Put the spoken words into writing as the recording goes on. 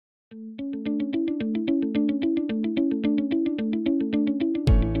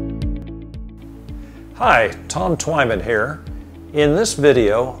Hi, Tom Twyman here. In this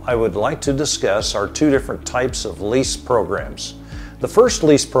video, I would like to discuss our two different types of lease programs. The first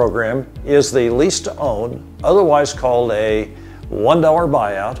lease program is the lease to own, otherwise called a $1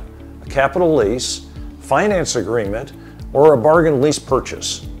 buyout, a capital lease, finance agreement, or a bargain lease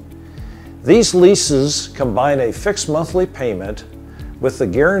purchase. These leases combine a fixed monthly payment with the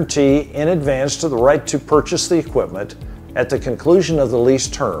guarantee in advance to the right to purchase the equipment at the conclusion of the lease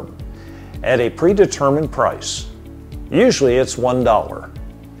term at a predetermined price. Usually it's $1.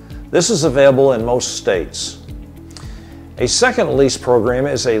 This is available in most states. A second lease program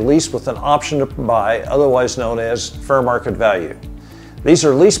is a lease with an option to buy, otherwise known as fair market value. These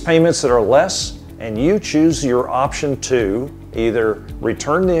are lease payments that are less, and you choose your option to either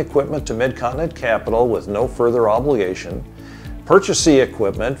return the equipment to Mid-Continent Capital with no further obligation, purchase the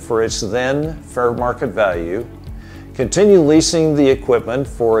equipment for its then fair market value, continue leasing the equipment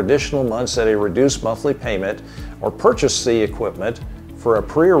for additional months at a reduced monthly payment, or purchase the equipment for a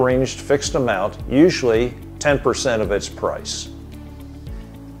prearranged fixed amount, usually 10% of its price.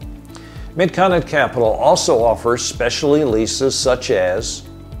 Mid-Continent Capital also offers specialty leases such as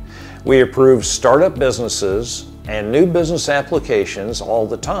we approve startup businesses and new business applications all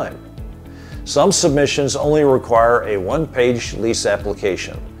the time. Some submissions only require a one-page lease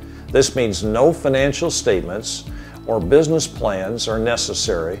application. This means no financial statements or business plans are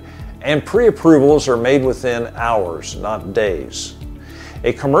necessary, and pre-approvals are made within hours, not days.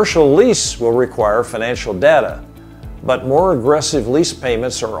 A commercial lease will require financial data, but more aggressive lease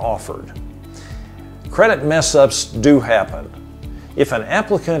payments are offered. Credit mess-ups do happen. If an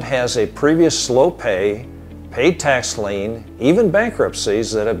applicant has a previous slow pay, paid tax lien, even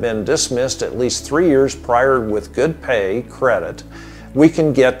bankruptcies that have been dismissed at least 3 years prior with good pay credit, we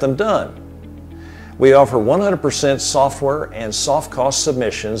can get them done. We offer 100% software and soft cost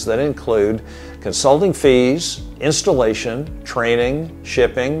submissions that include consulting fees, installation, training,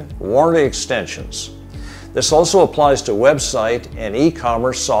 shipping, warranty extensions. This also applies to website and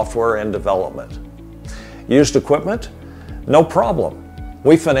e-commerce software and development. Used equipment? No problem.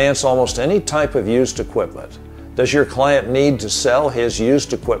 We finance almost any type of used equipment. Does your client need to sell his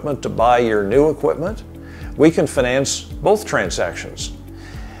used equipment to buy your new equipment? We can finance both transactions.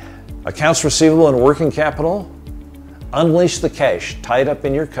 Accounts receivable and working capital? Unleash the cash tied up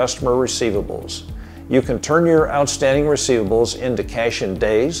in your customer receivables. You can turn your outstanding receivables into cash in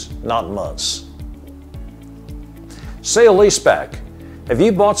days, not months. Sale leaseback. Have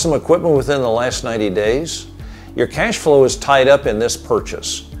you bought some equipment within the last 90 days? Your cash flow is tied up in this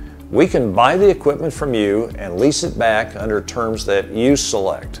purchase. We can buy the equipment from you and lease it back under terms that you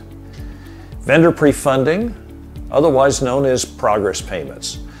select. Vendor pre-funding, otherwise known as progress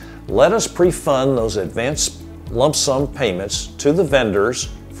payments. Let us pre-fund those advanced lump sum payments to the vendors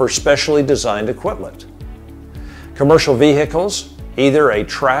for specially designed equipment. Commercial vehicles, either a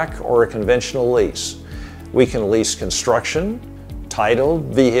track or a conventional lease. We can lease construction, titled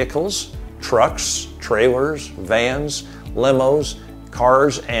vehicles, trucks, trailers, vans, limos,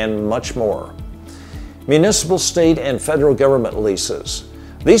 cars, and much more. Municipal, state, and federal government leases.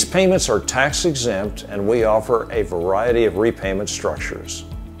 These payments are tax exempt, and we offer a variety of repayment structures.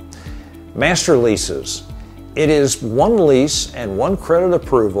 Master leases. It is one lease and one credit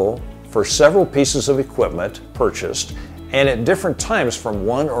approval for several pieces of equipment purchased and at different times from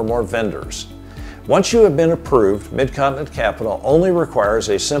one or more vendors. Once you have been approved, Mid-Continent Capital only requires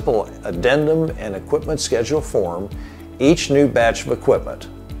a simple addendum and equipment schedule form each new batch of equipment.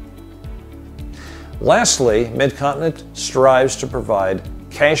 Lastly, Mid-Continent strives to provide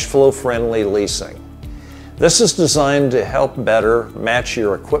cash flow friendly leasing. This is designed to help better match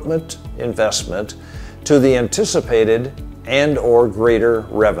your equipment investment to the anticipated and/or greater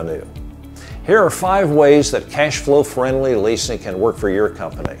revenue. Here are 5 ways that cash flow friendly leasing can work for your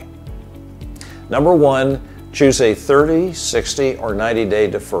company. Number 1, choose a 30, 60, or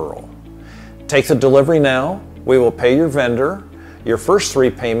 90-day deferral. Take the delivery now. We will pay your vendor. Your first 3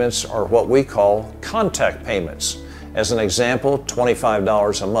 payments are what we call contact payments. As an example,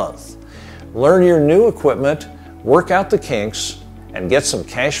 $25 a month. Learn your new equipment, work out the kinks, and get some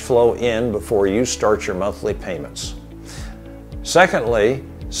cash flow in before you start your monthly payments. Secondly,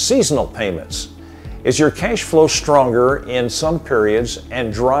 seasonal payments. Is your cash flow stronger in some periods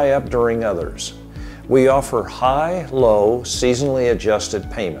and dry up during others? We offer high-low seasonally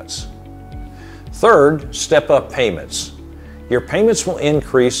adjusted payments. Third, step-up payments. Your payments will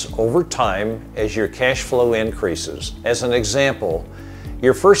increase over time as your cash flow increases. As an example,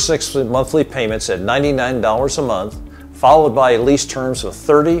 your first 6 monthly payments at $99 a month, followed by lease terms of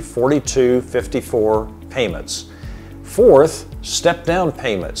 30, 42, 54 payments. Fourth, step-down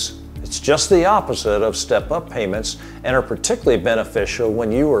payments. It's just the opposite of step-up payments and are particularly beneficial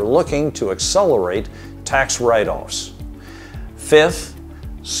when you are looking to accelerate tax write-offs. Fifth,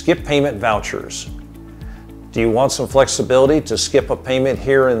 skip payment vouchers. Do you want some flexibility to skip a payment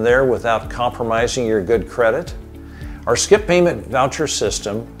here and there without compromising your good credit? Our skip payment voucher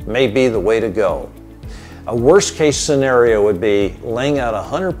system may be the way to go. A worst-case scenario would be laying out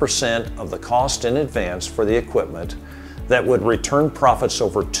 100% of the cost in advance for the equipment that would return profits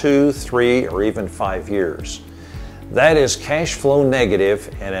over 2, 3, or even 5 years. That is cash flow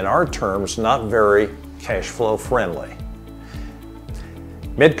negative and in our terms not very cash flow friendly.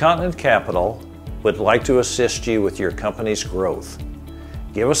 Mid-Continent Capital would like to assist you with your company's growth.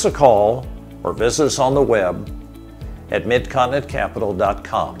 Give us a call or visit us on the web at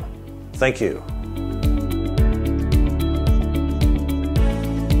midcontinentcapital.com. Thank you.